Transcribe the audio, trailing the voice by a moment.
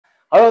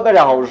Hello， 大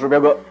家好，我是彪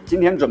哥。今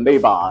天准备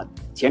把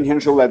前天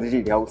收来的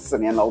这条4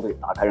年老腿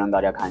打开，让大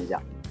家看一下。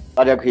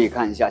大家可以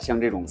看一下，像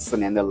这种4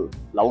年的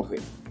老腿，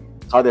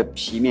它的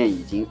皮面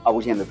已经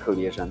凹陷的特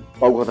别深，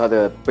包括它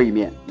的背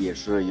面也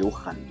是有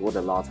很多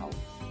的拉槽，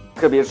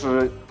特别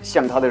是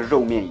像它的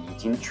肉面已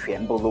经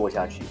全部落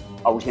下去，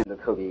凹陷的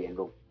特别严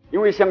重。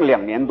因为像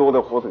2年多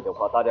的火腿的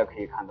话，大家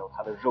可以看到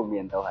它的肉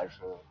面都还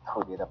是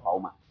特别的饱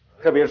满。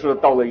特别是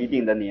到了一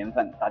定的年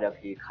份，大家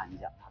可以看一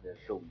下它的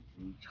肉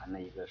已经成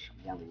了一个什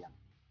么样的样子，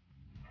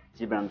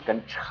基本上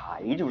跟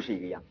柴就是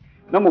一个样。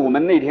那么我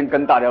们那天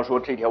跟大家说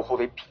这条火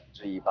腿品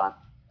质一般，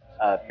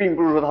并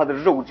不是说它的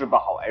肉质不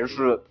好，而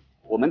是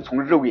我们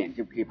从肉眼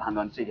就可以判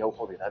断这条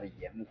火腿它的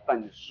盐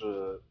分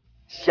是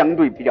相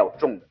对比较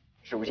重的。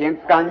首先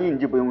干硬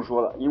就不用说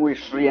了，因为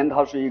食盐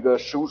它是一个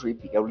收水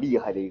比较厉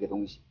害的一个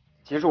东西。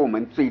其实我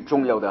们最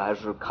重要的还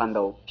是看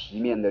到皮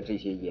面的这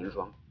些盐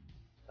霜，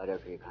大家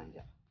可以看一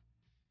下。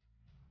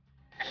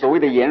所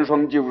谓的盐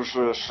霜就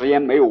是食盐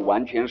没有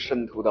完全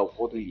渗透到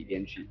火腿里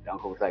边去，然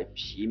后在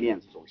皮面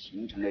所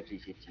形成的这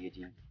些结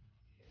晶，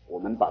我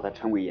们把它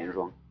称为盐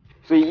霜。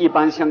所以一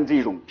般像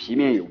这种皮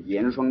面有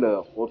盐霜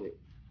的火腿，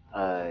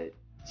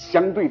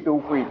相对都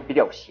会比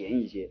较咸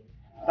一些，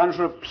但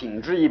是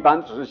品质一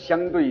般，只是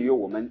相对于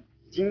我们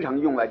经常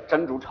用来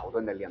蒸煮炒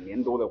炖的2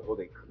年多的火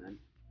腿，可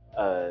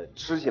能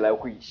吃起来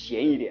会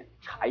咸一点，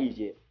柴一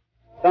些。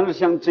但是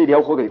像这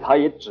条火腿，它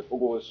也只不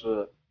过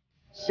是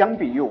相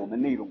比于我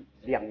们那种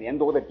2年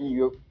多的低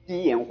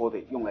盐火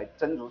腿用来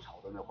蒸煮炒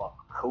炖的话，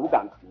口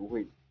感可能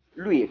会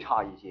略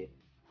差一些，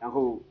然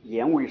后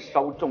盐味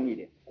稍重一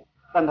点，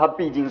但它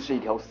毕竟是一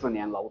条4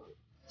年老腿，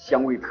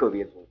香味特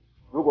别足。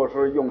如果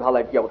是用它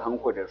来吊汤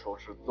或者说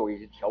是做一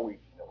些调味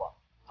品的话，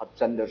它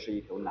真的是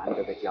一条难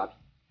得的佳品。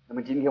那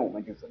么今天我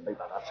们就准备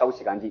把它烧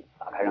洗干净，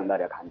打开让大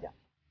家看一下。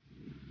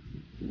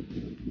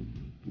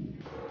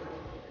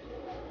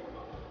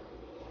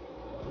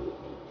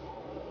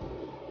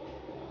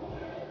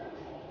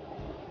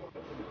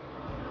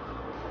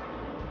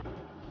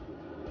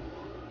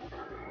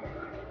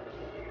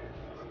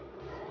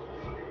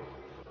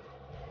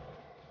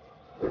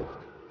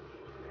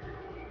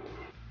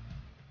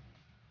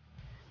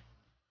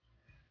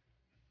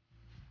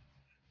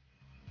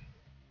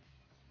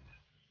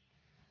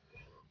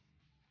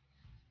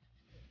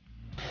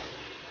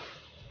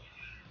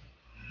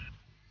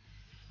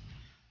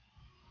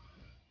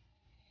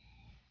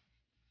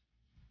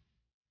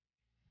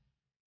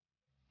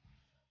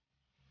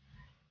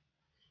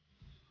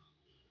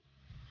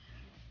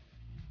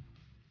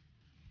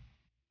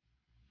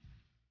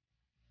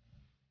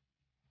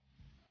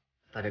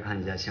大家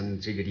看一下，像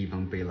这个地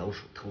方被老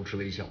鼠偷吃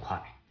了一小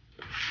块。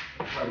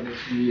上个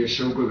去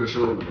收购的时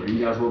候，人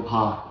家说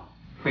怕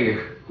被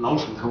老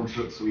鼠偷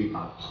吃，所以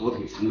把火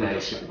腿藏在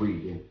小柜里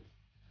边。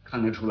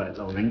看得出来，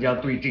老人家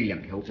对这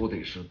2条火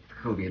腿是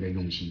特别的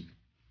用心。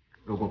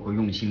如果不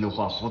用心的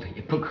话，火腿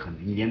也不可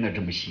能腌得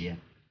这么咸。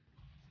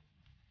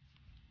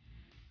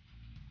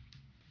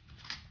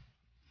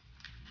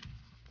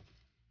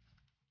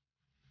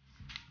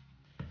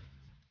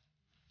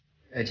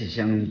而且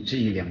像这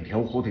2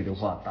条火腿的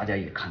话，大家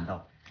也看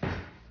到，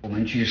我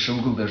们去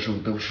收购的时候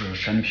都是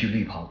生坯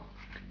滤泡，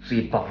所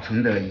以保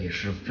存的也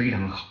是非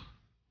常好。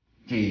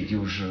这也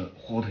就是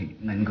火腿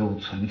能够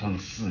存放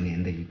4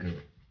年的一个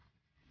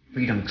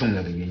非常重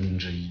要的原因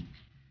之一。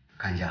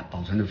看一下，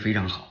保存的非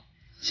常好。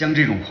像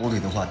这种火腿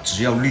的话，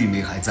只要绿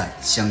莓还在，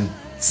像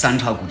3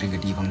叉骨这个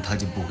地方，它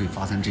就不会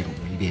发生这种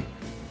霉变。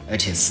而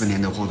且4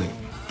年的火腿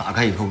打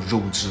开以后，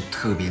肉质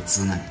特别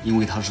滋嫩，因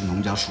为它是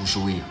农家熟食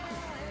喂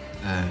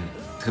养。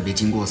特别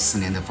经过4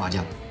年的发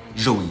酵，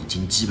肉已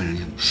经基本上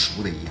像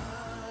熟的一样。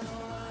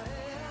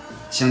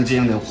像这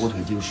样的火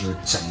腿就是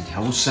整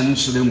条生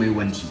吃都没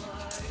问题，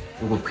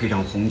如果配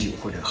上红酒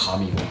或者哈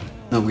密瓜，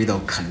那味道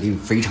肯定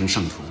非常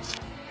上头。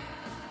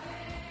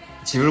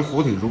其实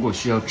火腿如果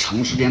需要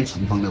长时间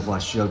存放的话，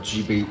需要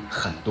具备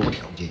很多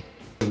条件。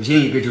首先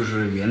一个就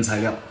是原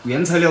材料，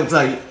原材料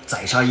在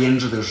宰杀腌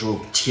制的时候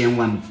千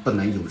万不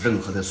能有任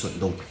何的损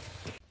动，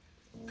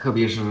特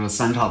别是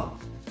3叉骨。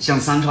像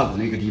3叉骨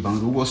那个地方，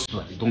如果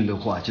损动的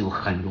话，就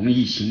很容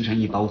易形成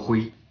一包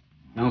灰，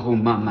然后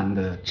慢慢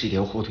的这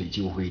条火腿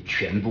就会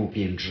全部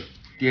变质。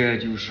第二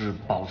就是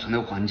保存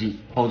的环境，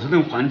保存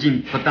的环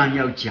境不但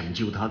要讲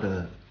究它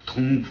的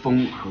通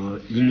风和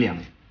阴凉，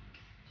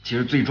其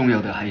实最重要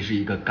的还是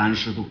一个干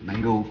湿度，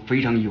能够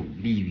非常有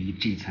利于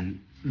这层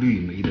绿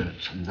莓的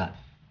存在。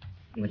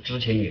那么之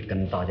前也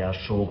跟大家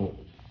说过，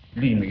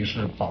绿莓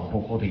是保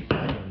护火腿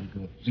一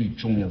个最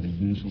重要的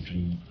因素之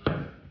一。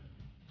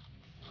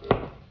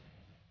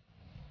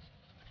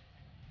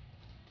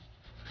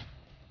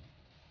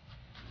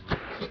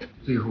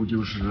最后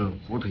就是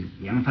火腿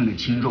盐分的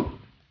轻重，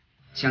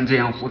像这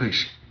样火腿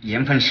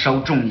盐分稍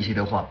重一些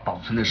的话，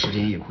保存的时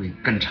间也会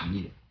更长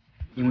一点，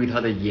因为它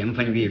的盐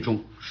分越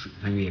重，水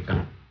分越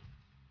干。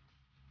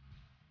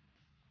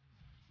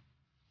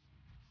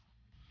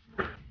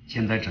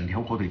现在整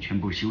条火腿全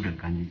部修整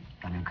干净，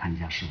大家看一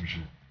下是不是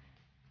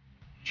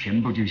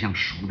全部就像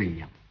熟的一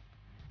样。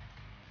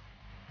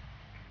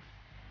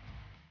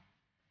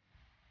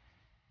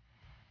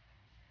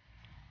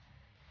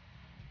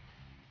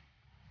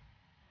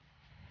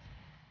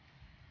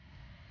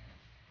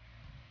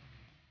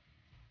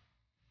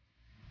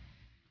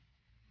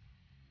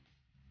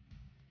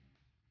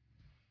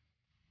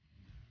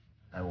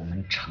我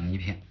们尝一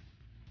片。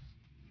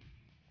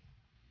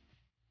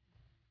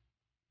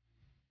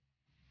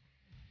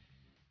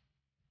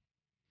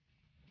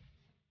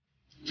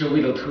这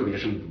味道特别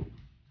上头，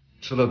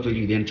吃到嘴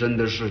里边真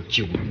的是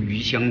酒鱼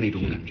香那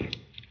种感觉。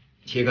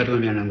切开断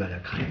面让大家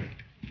看一下，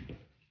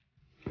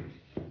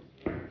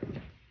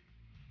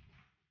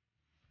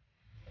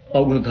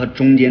包括它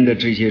中间的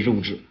这些肉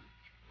质，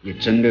也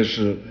真的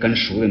是跟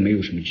熟的没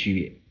有什么区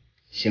别。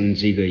像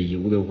这个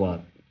油的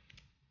话，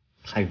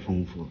太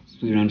丰富了。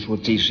虽然说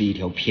这是一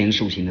条偏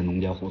瘦型的农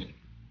家火腿，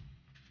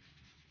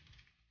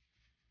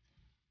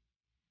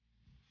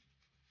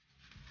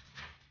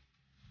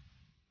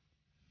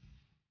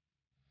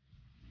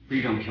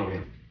非常漂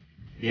亮，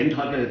连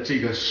它的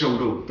这个瘦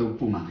肉都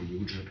布满了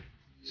油脂。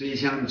所以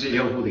像这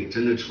条火腿，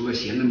真的除了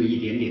咸那么一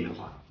点点的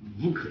话，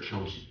无可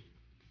挑剔。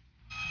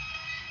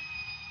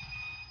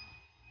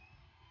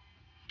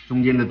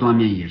中间的断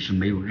面也是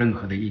没有任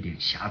何的一点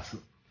瑕疵，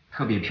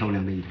特别漂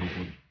亮的一条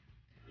火腿。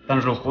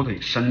但是火腿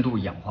深度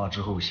氧化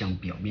之后，像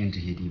表面这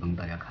些地方，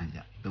大家看一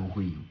下，都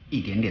会有一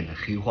点点的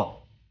黑化。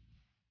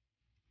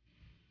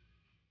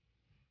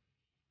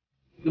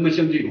那么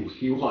像这种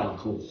黑化以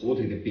后，火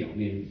腿的表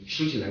面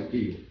吃起来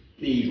会有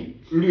那一种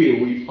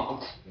略微发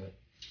苦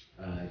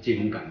的这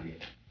种感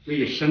觉。所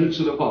以生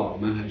吃的话，我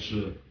们还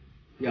是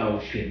要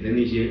选择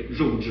那些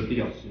肉质比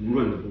较红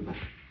润的部分。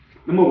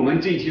那么我们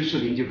这期视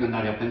频就跟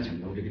大家分享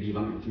到这个地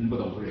方，有听不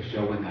懂或者需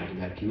要问的，就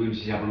在评论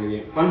区下方留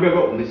言。关注彪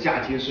哥，我们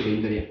下期视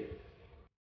频再见。